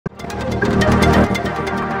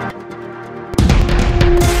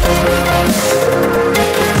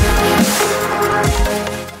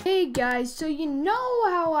guys, so you know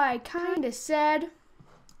how I kind of said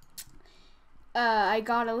I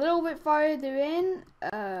got a little bit farther in?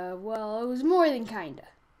 Well, it was more than kinda.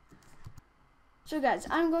 So guys,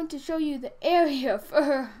 I'm going to show you the area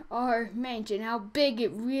for our mansion, how big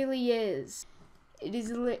it really is.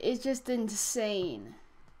 It's just insane.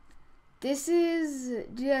 This is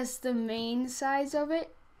just the main size of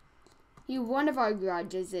it. One of our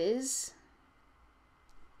garages is.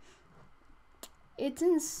 It's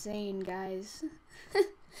insane, guys.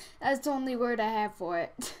 That's the only word I have for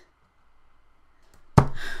it.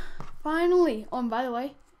 Finally. Oh, and by the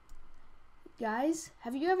way, guys,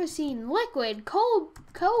 have you ever seen liquid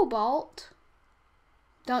cobalt?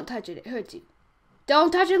 Don't touch it. It hurts you.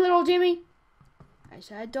 Don't touch it, little Jimmy. I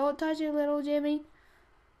said don't touch it, little Jimmy.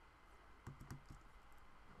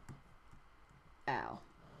 Ow.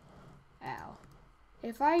 Ow.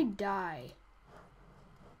 If I die...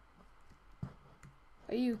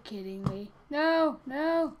 Are you kidding me? No,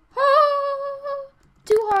 no. Ah,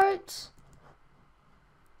 2 hearts.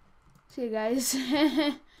 See you guys.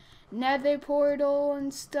 Nether portal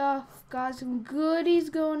and stuff. Got some goodies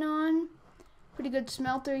going on. Pretty good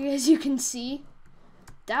smelter, as you can see.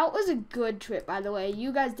 That was a good trip, by the way.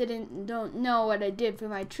 You guys don't know what I did for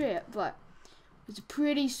my trip, but it was a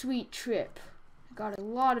pretty sweet trip. I got a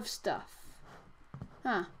lot of stuff.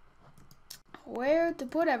 Huh. Where to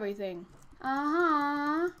put everything?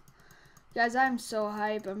 Guys, I'm so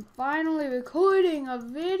hyped. I'm finally recording a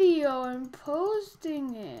video and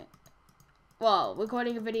posting it. Well,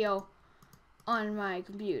 recording a video on my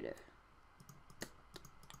computer.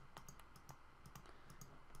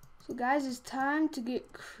 So guys, it's time to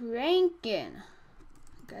get cranking.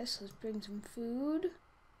 Guys, let's bring some food.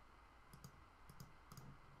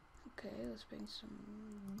 Okay, let's bring some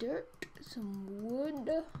dirt, some wood.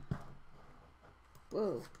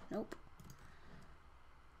 Whoa, nope.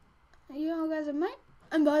 You know, guys, I might.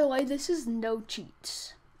 And by the way, this is no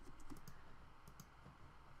cheats.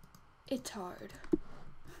 It's hard.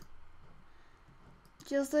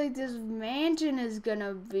 Just like this mansion is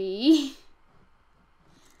gonna be.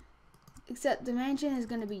 Except the mansion is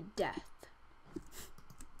gonna be death.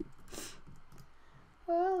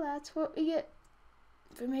 Well, that's what we get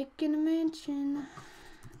for making a mansion.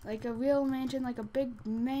 Like a real mansion, like a big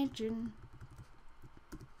mansion.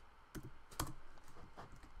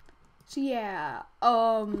 So yeah,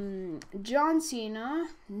 John Cena,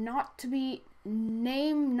 not to be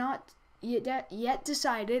named, not yet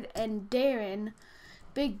decided, and Darren,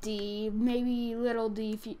 Big D, maybe Little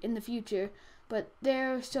D in the future, but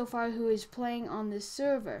they're so far who is playing on this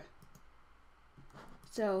server.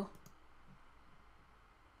 So,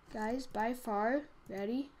 guys, by far,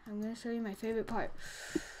 ready? I'm gonna show you my favorite part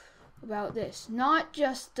about this. Not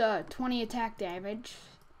just 20 attack damage.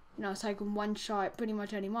 You know, it's like one shot pretty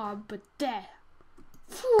much any mob, but there.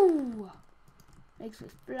 Phew! Makes me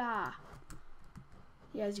fly.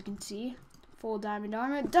 Yeah, as you can see, full diamond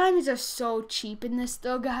armor. Diamonds are so cheap in this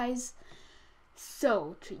though, guys.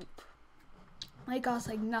 So cheap. Like costs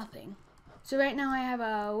like nothing. So right now I have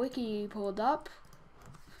a wiki pulled up.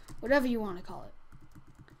 Whatever you want to call it.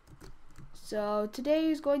 So today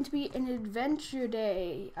is going to be an adventure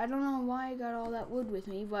day. I don't know why I got all that wood with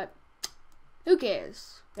me, but who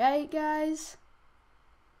cares? Right, guys?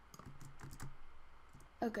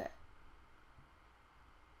 Okay.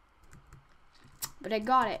 But I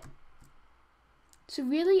got it. So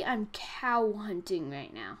really, I'm cow hunting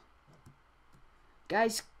right now.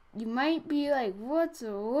 Guys, you might be like,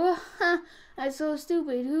 that's so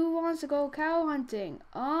stupid. Who wants to go cow hunting?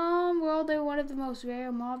 Well, they're one of the most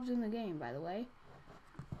rare mobs in the game, by the way.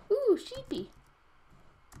 Ooh, sheepy.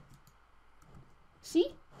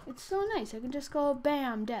 See? It's so nice. I can just go,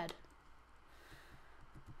 bam, dead.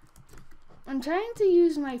 I'm trying to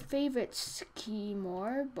use my favorite ski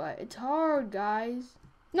more, but it's hard, guys.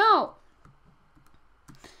 No!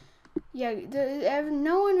 Yeah,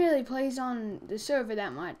 no one really plays on the server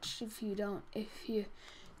that much. If you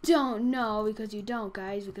don't know, because you don't,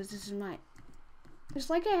 guys, because this is my... It's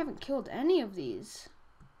like I haven't killed any of these.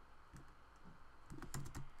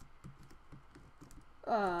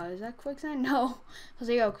 Is that quicksand? No. I was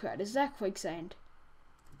like, oh crap, is that quicksand?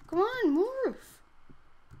 Come on, move.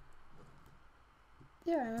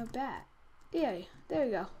 There, I'm a bat. Yeah, there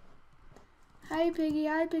you go. Hi, piggy,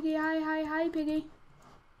 hi, piggy, hi, piggy.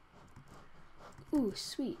 Ooh,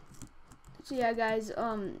 sweet. So yeah, guys,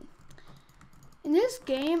 in this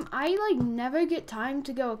game, I, like, never get time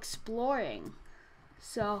to go exploring.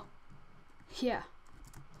 So, yeah.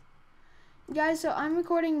 Guys, so I'm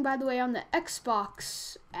recording, by the way, on the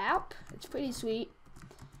Xbox app. It's pretty sweet.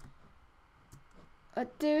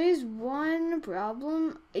 There is one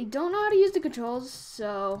problem. I don't know how to use the controls,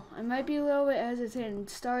 so I might be a little bit hesitant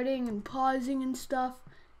starting and pausing and stuff.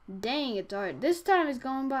 Dang, it's hard. This time it's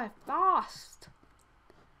going by fast.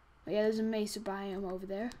 Oh yeah, there's a mesa biome over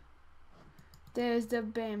there. There's the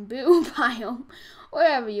bamboo biome,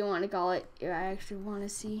 whatever you want to call it. I actually want to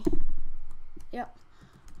see. Yep.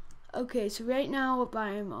 Okay, so right now what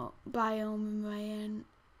biome am I in?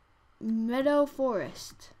 Meadow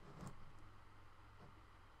forest.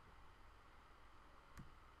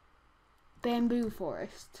 Bamboo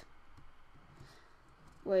forest.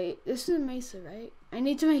 Wait, this is a mesa, right? I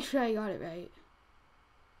need to make sure I got it right.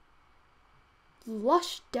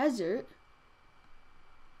 Lush desert?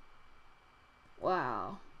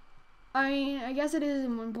 Wow. I mean, I guess it is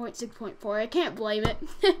in 1.6.4. I can't blame it.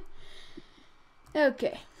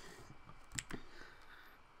 Okay.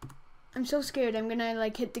 I'm so scared. I'm gonna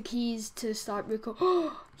like hit the keys to start recording.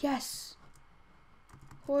 Oh, yes.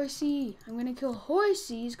 Horsey. I'm gonna kill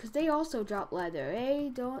horsies because they also drop leather. Eh?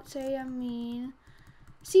 Don't say I'm mean.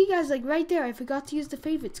 See, guys, like right there, I forgot to use the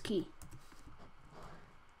favorites key.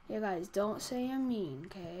 Yeah, guys, don't say I'm mean,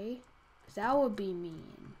 okay? Because that would be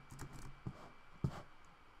mean.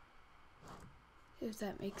 If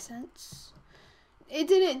that makes sense. It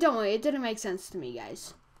didn't, don't worry, it didn't make sense to me,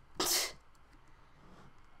 guys.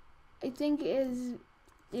 I think it is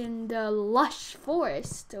in the lush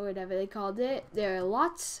forest, or whatever they called it. There are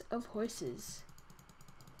lots of horses.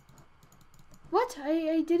 What?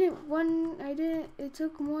 I didn't, it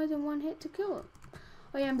took more than one hit to kill him.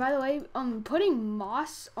 Oh yeah, and by the way, putting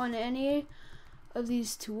moss on any of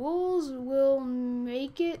these tools will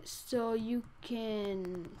make it so you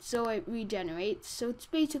can, so it regenerates. So it's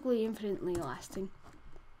basically infinitely lasting.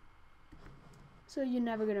 So you're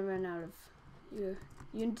never gonna run out of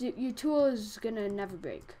your tool is gonna never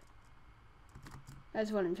break.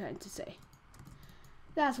 That's what I'm trying to say.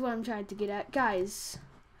 That's what I'm trying to get at, guys.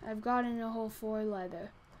 I've gotten a whole 4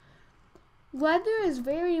 leather. Leather is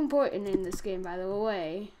very important in this game, by the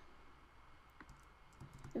way.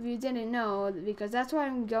 If you didn't know, because that's why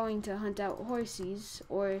I'm going to hunt out horses,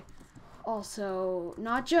 or also,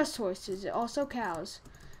 not just horses, also cows.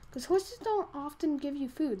 Because horses don't often give you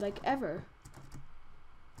food, like ever.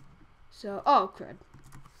 So, oh crud.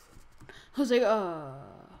 I was like,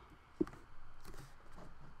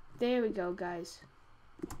 there we go, guys.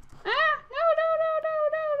 Ah,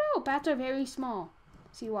 no. Bats are very small.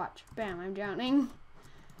 See, watch. Bam, I'm drowning.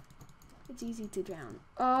 It's easy to drown.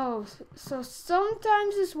 Oh, so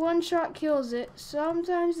sometimes this one shot kills it.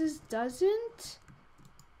 Sometimes this doesn't.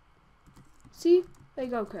 See? There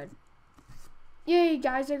you go, crud. Yay,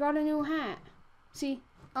 guys, I got a new hat. See?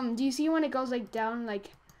 Do you see when it goes like down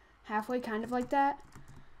like halfway, kind of like that?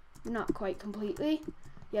 Not quite completely.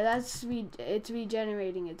 Yeah, that's it's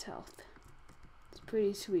regenerating its health. It's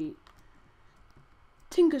pretty sweet.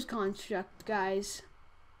 Tinker's construct, guys.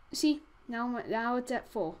 See? Now it's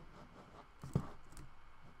at full.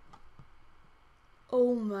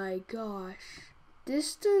 Oh my gosh.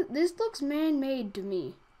 This looks man-made to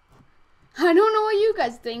me. I don't know what you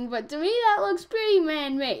guys think, but to me that looks pretty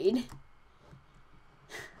man-made.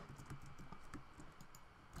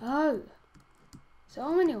 Oh.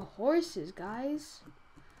 So many horses, guys.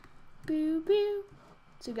 Boo boo.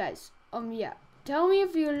 So guys, yeah. Tell me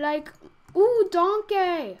if you like. Ooh, donkey.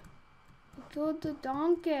 I killed the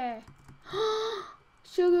donkey.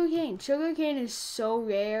 Sugarcane. Sugarcane is so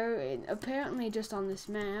rare, and apparently just on this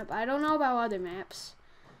map. I don't know about other maps,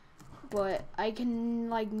 but I can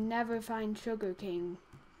like never find sugarcane,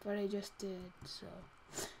 but I just did. So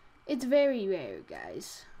it's very rare,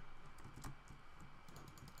 guys.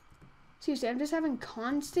 Seriously, I'm just having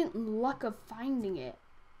constant luck of finding it.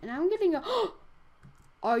 And I'm getting a...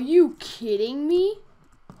 Are you kidding me?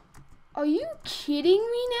 Are you kidding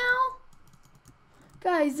me now?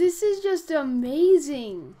 Guys, this is just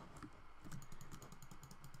amazing.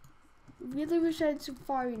 Really wish I had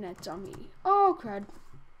safari nets on me. Oh, crud.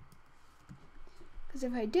 Because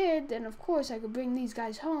if I did, then of course I could bring these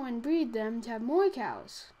guys home and breed them to have more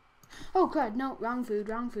cows. Oh, crud. No, wrong food,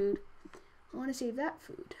 wrong food. I want to save that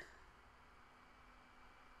food.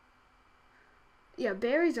 Yeah,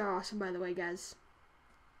 berries are awesome, by the way, guys.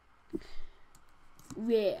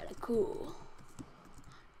 Really cool.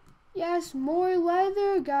 Yes, more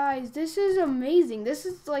leather, guys. This is amazing. This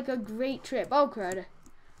is like a great trip. Oh, crud.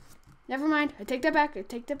 Never mind. I take that back. I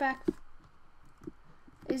take that back.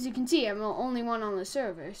 As you can see, I'm the only one on the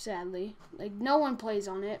server, sadly. Like, no one plays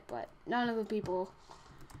on it, but none of the people.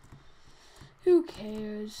 Who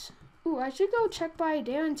cares? Ooh, I should go check by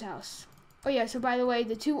Darren's house. Oh yeah, so by the way,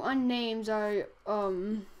 the 2 unnames are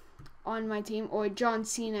on my team, or John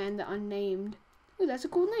Cena and the Unnamed. Ooh, that's a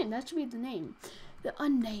cool name. That should be the name. The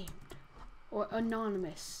Unnamed. Or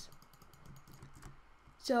Anonymous.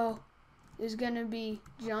 So, there's gonna be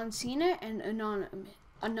John Cena and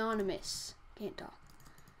Anonymous. Can't talk.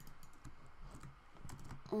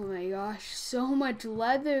 Oh my gosh, so much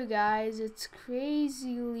leather, guys. It's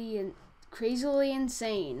crazily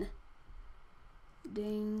insane.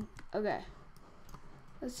 Ding. Okay.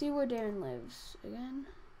 Let's see where Darren lives again.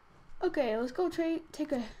 Okay, let's go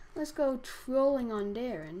let's go trolling on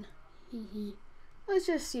Darren. Hee. Let's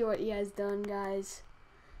just see what he has done, guys.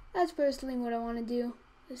 That's personally what I want to do.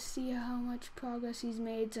 Let's see how much progress he's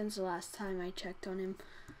made since the last time I checked on him.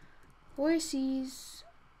 Horsies.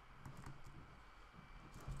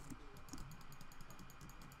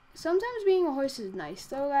 Sometimes being a horse is nice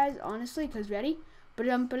though, guys, honestly, because ready? You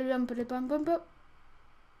don't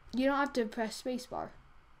have to press spacebar.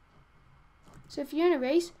 So if you're in a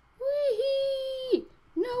race, wee-hee!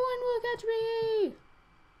 No one will catch me!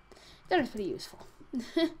 That is pretty useful.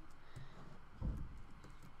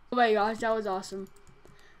 Oh my gosh, that was awesome.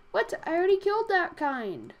 What? I already killed that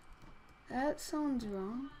kind. That sounds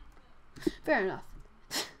wrong. Fair enough.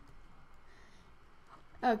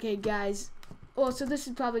 Okay, guys. Well, so this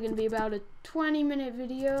is probably going to be about a 20-minute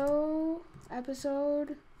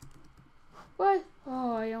episode. What?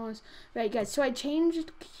 Oh, I almost... Right, guys, so I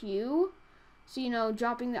changed Q. So, you know,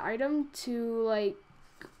 dropping the item to, like,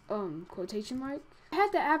 quotation mark. I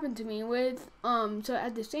had that happen to me with, so it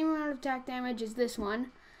had the same amount of attack damage as this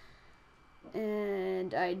one.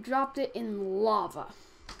 And I dropped it in lava.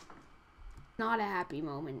 Not a happy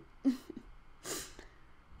moment.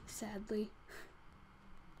 Sadly.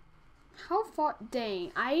 How far?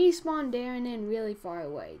 Dang. I spawned Darren in really far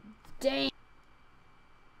away. Dang.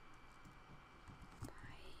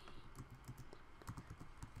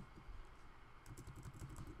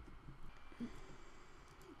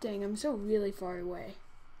 Dang, I'm so really far away.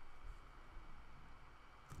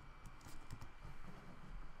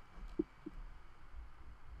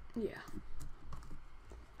 Yeah.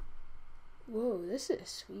 Whoa, this is a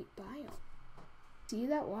sweet biome. See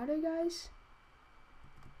that water, guys?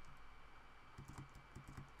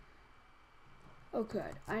 Oh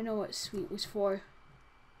good, I know what sweet was for.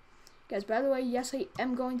 Guys, by the way, yes, I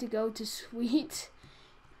am going to go to sweet.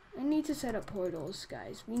 I need to set up portals,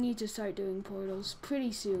 guys. We need to start doing portals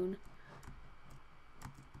pretty soon.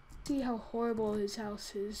 See how horrible his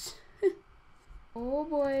house is. Oh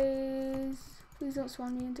boys. Please don't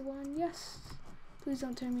spawn me into one. Yes. Please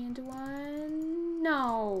don't turn me into one.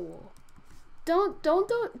 No. Don't tell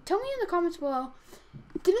me in the comments below.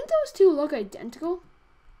 Didn't those two look identical?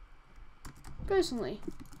 Personally,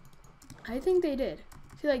 I think they did.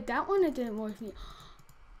 See, like that one, it didn't work for me.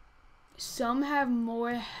 Some have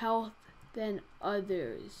more health than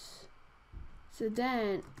others. So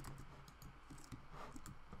then,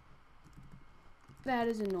 that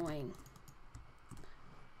is annoying.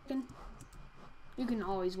 You can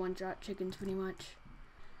always one-shot chickens pretty much.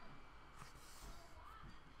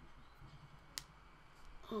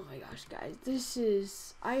 Oh my gosh,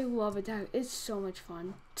 guys. I love attack. It's so much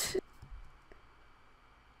fun.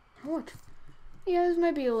 What? Yeah, this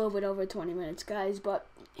might be a little bit over 20 minutes, guys, but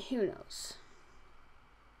who knows?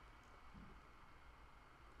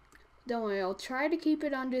 Don't worry, I'll try to keep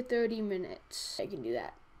it under 30 minutes. I can do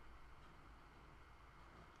that.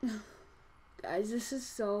 Guys, this is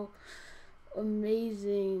so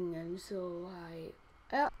amazing. I'm so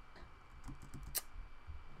high.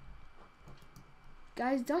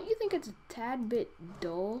 Guys, don't you think it's a tad bit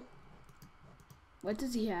dull? What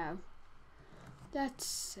does he have? That's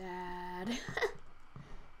sad.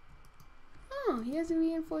 Oh, he has a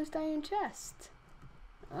reinforced iron chest.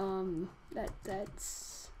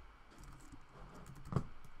 That's...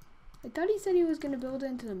 I thought he said he was gonna build it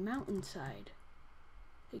into the mountainside.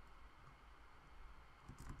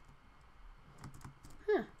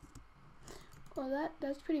 Huh. Well,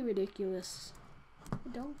 that's pretty ridiculous.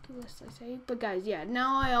 Ridiculous, I say. But guys, yeah,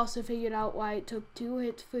 now I also figured out why it took 2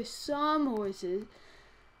 hits for some horses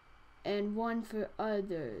and 1 for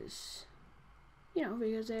others. You know,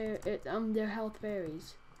 because their health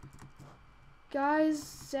varies. Guys,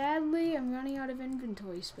 sadly, I'm running out of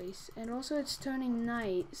inventory space, and also it's turning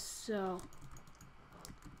night, so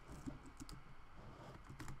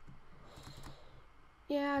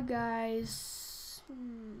yeah, guys,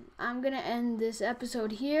 I'm gonna end this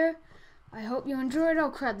episode here. I hope you enjoyed. Oh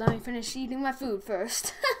crap, let me finish eating my food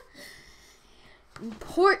first.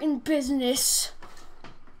 Important business.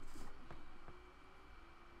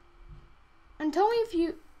 And tell me if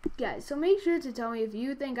you guys, so make sure to tell me if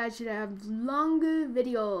you think I should have longer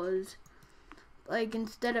videos, like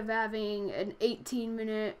instead of having an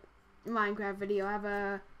 18-minute Minecraft video. I have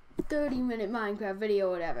a 30-minute Minecraft video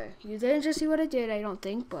or whatever. You didn't just see what I did, I don't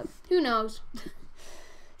think, but who knows.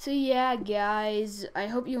 So yeah, guys, I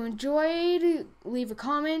hope you enjoyed. Leave a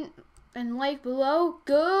comment and like below.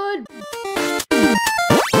 Good.